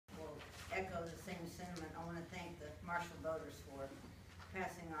the same sentiment. I want to thank the Marshall voters for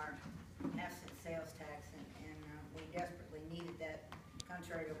passing our absent sales tax, and we desperately needed that.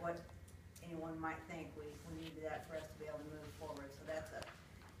 Contrary to what anyone might think, we needed that for us to be able to move forward. So that's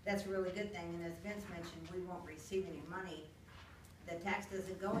a really good thing. And as Vince mentioned, we won't receive any money. The tax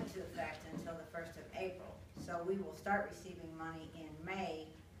doesn't go into effect until the 1st of April. So we will start receiving money in May,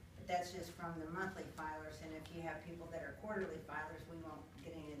 but that's just from the monthly filers. And if you have people that are quarterly filers, we won't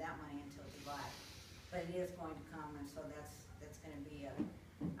get any of that money until July. But it is going to come, and so that's going to be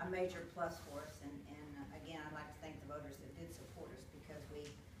a major plus for us. And again, I'd like to thank the voters that did support us, because we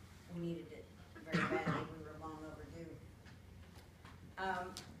needed it very badly. We were long overdue.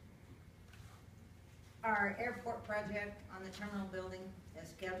 Our airport project on the terminal building is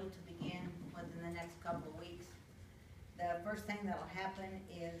scheduled to begin within the next couple of weeks. The first thing that will happen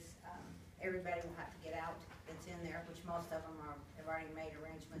is everybody will have to get out that's in there, which most of them have already made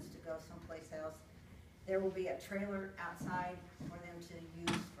arrangements to go someplace else. There will be a trailer outside for them to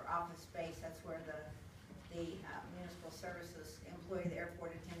use for office space. That's where the municipal services employee, the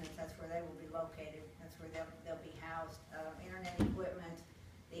airport attendants, that's where they will be located. That's where they'll be housed. Internet equipment,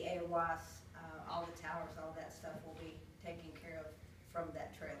 the AWAS, all the towers, all that stuff will be taken care of from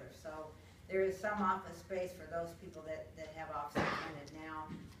that trailer. So there is some office space for those people that have offices rented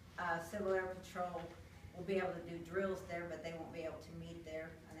now. Civil Air Patrol will be able to do drills there, but they won't be able to meet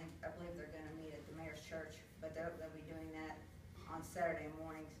there. I believe they're going to meet at the mayor's church, but they'll be doing that on Saturday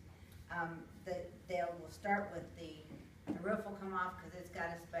mornings. We'll start with the roof will come off because it's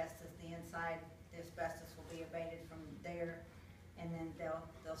got asbestos. The inside, the asbestos will be abated from there, and then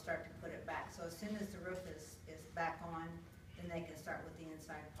they'll start to put it back. So as soon as the roof is back on, then they can start with the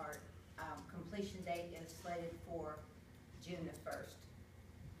inside part. Completion date is slated for June the 1st.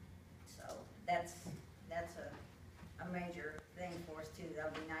 So that's a major thing for us too.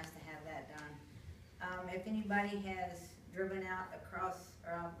 That'll be nice to have that done. If anybody has driven out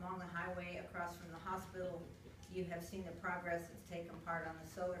along the highway across from the hospital, you have seen the progress that's taken part on the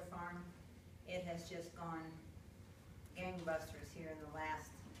solar farm. It has just gone gangbusters here in the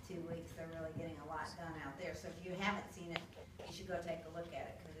last 2 weeks. They're really getting a lot done out there. So if you haven't seen it, you should go take a look at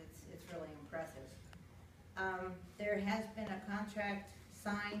it, because it's really impressive. There has been a contract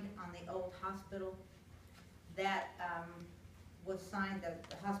signed on the old hospital that was signed.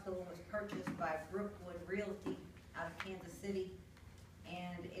 The hospital was purchased by Brookwood Realty out of Kansas City,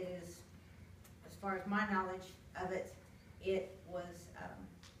 and it is, as far as my knowledge of it, it was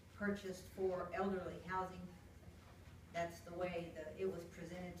purchased for elderly housing. That's the way that it was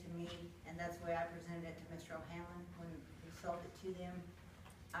presented to me, and that's the way I presented it to Mr. O'Hanlon when we sold it to them.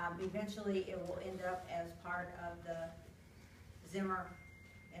 Eventually, it will end up as part of the Zimmer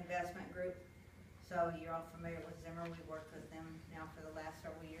investment group. So you're all familiar with Zimmer. We've worked with them now for the last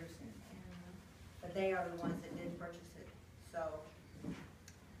several years, but they are the ones that did purchase it. So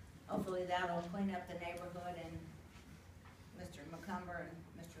hopefully that'll clean up the neighborhood, and Mr. McCumber and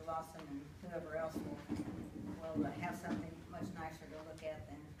Mr. Lawson and whoever else will have something much nicer to look at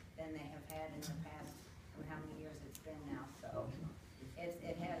than they have had in the past, or how many years it's been now. So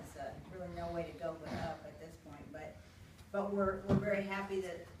it has really no way to go but up at this point. But we're very happy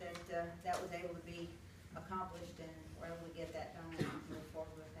that was able to be accomplished, and we're able to get that done and move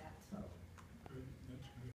forward with that.